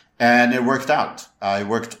one. And it worked out. I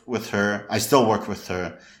worked with her. I still work with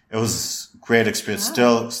her. It was great experience.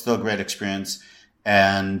 Wow. Still great experience.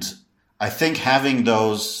 And I think having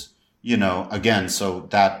those, again, so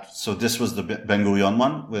this was the Ben Gurion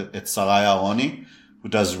one it's Saraya Aroni, who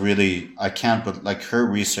does her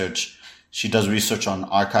research. She does research on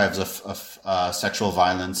archives of sexual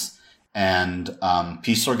violence and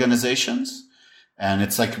peace organizations. And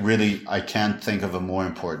it's like really, I can't think of a more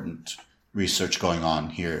important research going on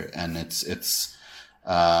here, and it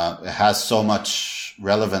has so much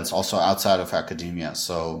relevance also outside of academia.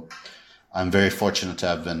 So I'm very fortunate to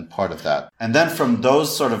have been part of that. And then from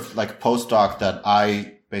those sort of like postdoc that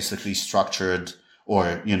I basically structured,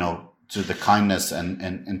 or to the kindness and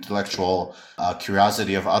intellectual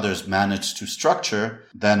curiosity of others managed to structure,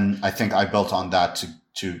 then I think I built on that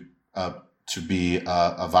to be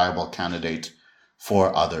a viable candidate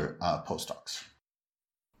for other postdocs.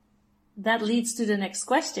 That leads to the next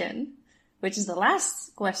question, which is the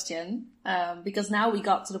last question, because now we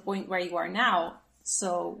got to the point where you are now.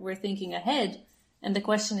 So we're thinking ahead. And the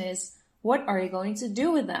question is, what are you going to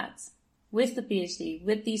do with that? With the PhD,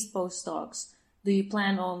 with these postdocs? Do you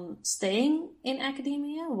plan on staying in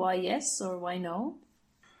academia? Why yes or why no?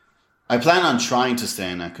 I plan on trying to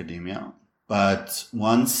stay in academia. But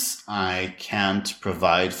once I can't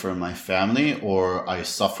provide for my family, or I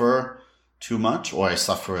suffer too much, or I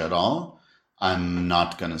suffer at all, I'm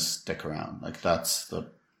not going to stick around. Like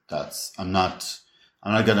I'm not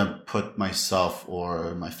going to put myself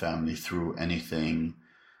or my family through anything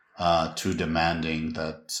too demanding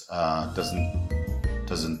that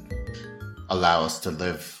doesn't allow us to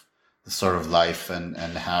live the sort of life and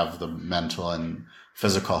have the mental and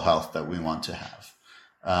physical health that we want to have.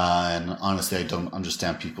 And honestly, I don't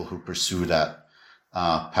understand people who pursue that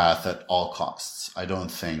path at all costs. I don't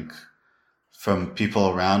think, from people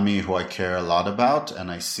around me who I care a lot about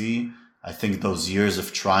and I think those years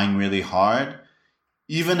of trying really hard,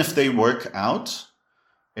 even if they work out,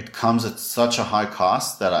 it comes at such a high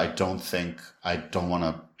cost that I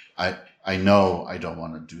know I don't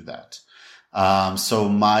want to do that. So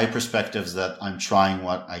my perspective is that I'm trying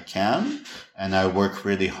what I can, and I work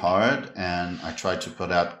really hard, and I try to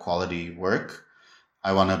put out quality work.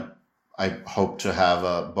 I hope to have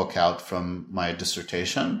a book out from my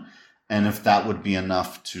dissertation. And if that would be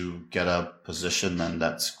enough to get a position, then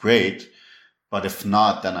that's great. But if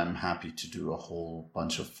not, then I'm happy to do a whole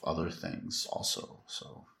bunch of other things also.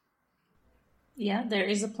 So, yeah, there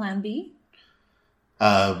is a plan B.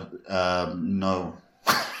 No.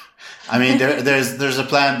 I mean, there's a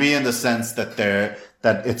plan B in the sense that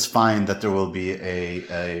it's fine that there will be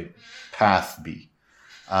a path B,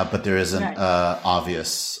 but there isn't an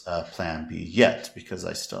obvious plan B yet, because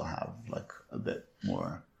I still have like a bit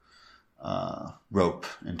more rope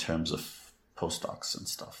in terms of postdocs and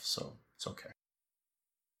stuff. So it's okay.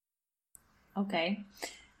 Okay.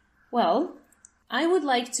 Well, I would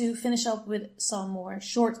like to finish up with some more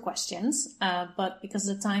short questions, but because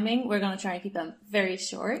of the timing, we're going to try and keep them very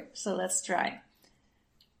short. So let's try.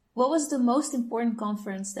 What was the most important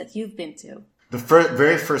conference that you've been to? The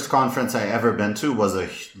very first conference I ever been to was a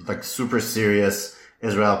super serious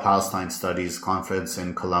Israel-Palestine Studies conference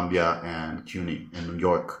in Columbia and CUNY in New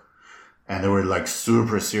York. And there were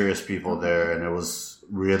super serious people there, and it was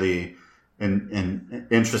really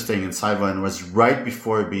interesting, insightful, and it was right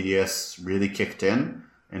before BDS really kicked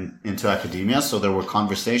into academia. So there were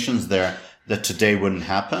conversations there that today wouldn't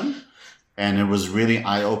happen. And it was really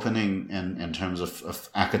eye-opening in terms of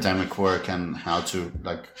academic work and how to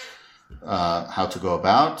go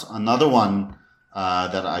about. Another one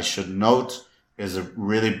that I should note is a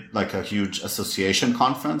really a huge association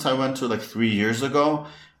conference I went to 3 years ago,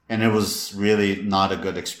 and it was really not a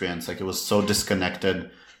good experience. It was so disconnected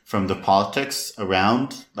from the politics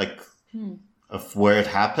around of where it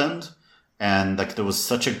happened, and there was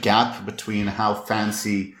such a gap between how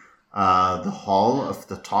fancy the hall of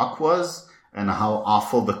the talk was and how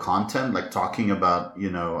awful the content, talking about, I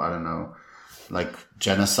don't know,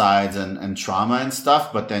 genocides and trauma and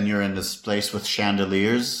stuff, but then you're in this place with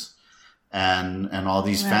chandeliers and all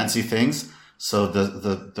these fancy things. So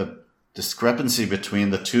the discrepancy between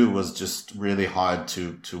the two was just really hard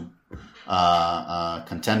to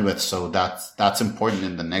contend with. So that's important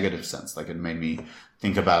in the negative sense. It made me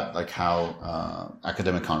think about how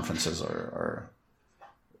academic conferences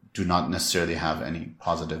do not necessarily have any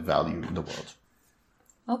positive value in the world.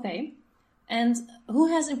 Okay. And who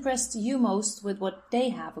has impressed you most with what they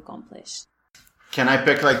have accomplished? Can I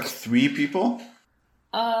pick 3 people?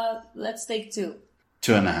 Let's take 2.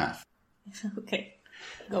 2.5. Okay.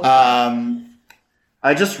 Go.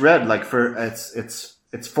 I just read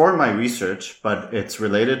it's for my research, but it's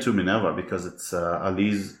related to Minerva because it's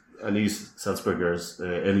Elise Sulzberger's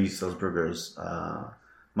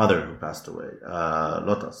mother who passed away,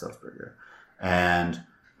 Lotta Sulzberger. And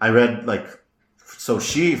I read so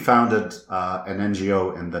she founded an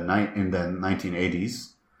NGO in the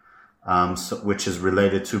 1980s, which is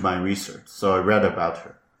related to my research. So I read about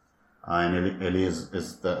her. And Elise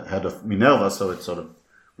is the head of Minerva, so it's sort of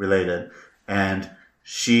related. And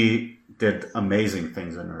she did amazing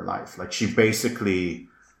things in her life. She basically,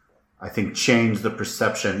 I think, changed the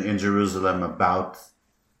perception in Jerusalem about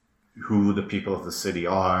who the people of the city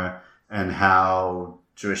are and how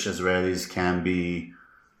Jewish Israelis can be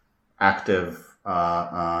active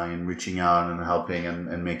in reaching out and helping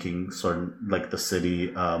and making sort of the city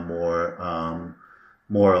more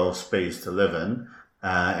moral space to live in.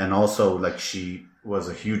 And also she was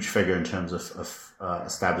a huge figure in terms of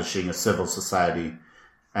establishing a civil society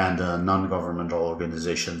and non-governmental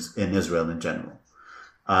organizations in Israel in general.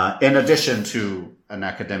 In addition to an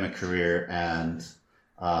academic career and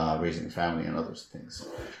raising a family and other things.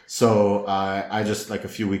 So I just a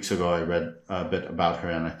few weeks ago I read a bit about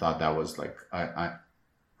her, and I thought that was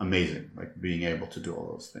amazing, being able to do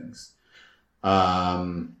all those things.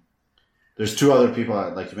 There's 2 other people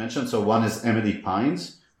I'd like to mention. So one is Emily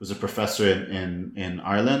Pines, who's a professor in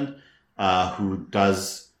Ireland, who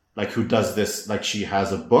does this. She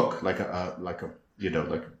has a book,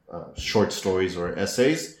 short stories or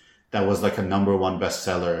essays that was a #1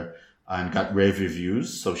 bestseller and got rave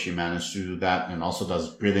reviews. So she managed to do that, and also does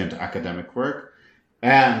brilliant academic work,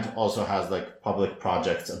 and also has public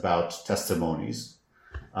projects about testimonies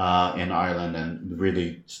in Ireland. And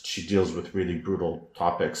really, she deals with really brutal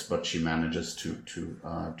topics, but she manages to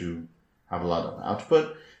have a lot of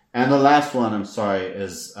output. And the last one, I'm sorry,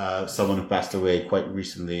 is someone who passed away quite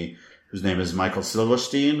recently, whose name is Michael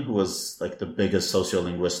Silverstein, who was the biggest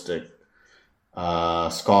sociolinguistic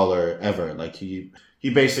scholar ever. He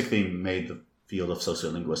basically made the field of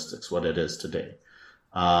sociolinguistics what it is today.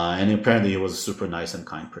 And apparently he was a super nice and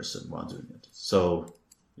kind person while doing it. So,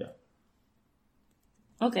 yeah.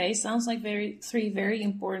 Okay, sounds like 3 very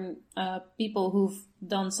important people who've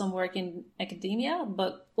done some work in academia,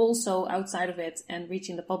 but also outside of it and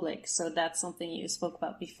reaching the public. So that's something you spoke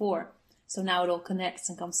about before. So now it all connects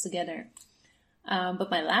and comes together. But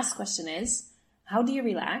my last question is, how do you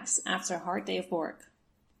relax after a hard day of work?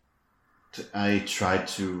 I try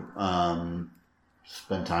to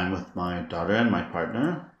spend time with my daughter and my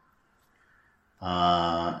partner.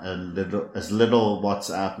 As little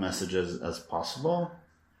WhatsApp messages as possible.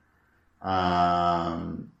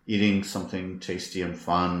 Eating something tasty and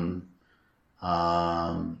fun.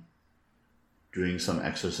 Doing some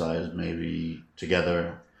exercise maybe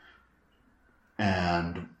together.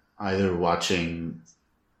 And either watching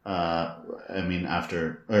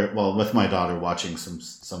with my daughter, watching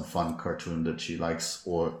some fun cartoon that she likes,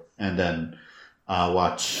 and then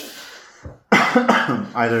watch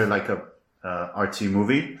either like a artsy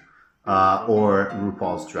movie or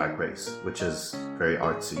RuPaul's Drag Race, which is very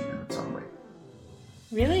artsy in its own way.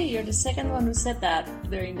 Really? You're the second one who said that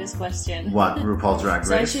during this question. What, RuPaul's Drag Race?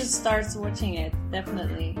 So I should start watching it,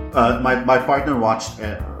 definitely. My partner watched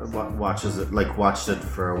it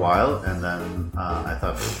for a while, and then I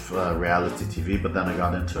thought reality TV, but then I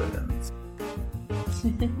got into it.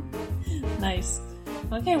 Nice.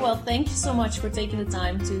 Okay, well, thank you so much for taking the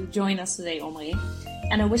time to join us today, Omri.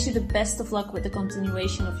 And I wish you the best of luck with the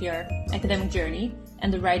continuation of your academic journey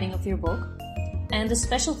and the writing of your book. And a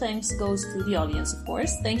special thanks goes to the audience, of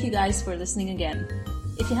course. Thank you guys for listening again.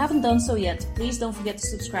 If you haven't done so yet, please don't forget to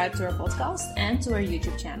subscribe to our podcast and to our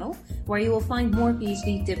YouTube channel, where you will find more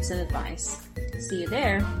PhD tips and advice. See you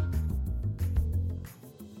there!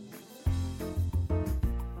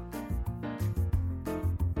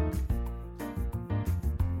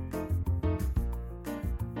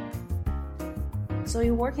 So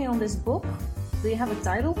you're working on this book? Do you have a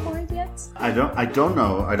title for it yet? I don't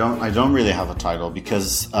know. I don't really have a title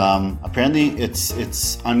because apparently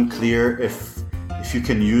it's unclear if you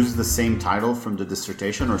can use the same title from the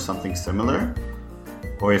dissertation or something similar,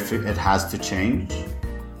 or if it has to change.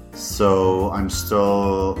 So I'm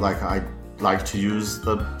still I'd like to use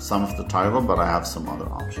some of the title, but I have some other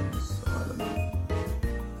options. So I don't know.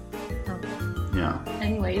 Okay. Yeah.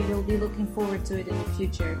 Anyway, we'll be looking forward to it in the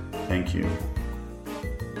future. Thank you.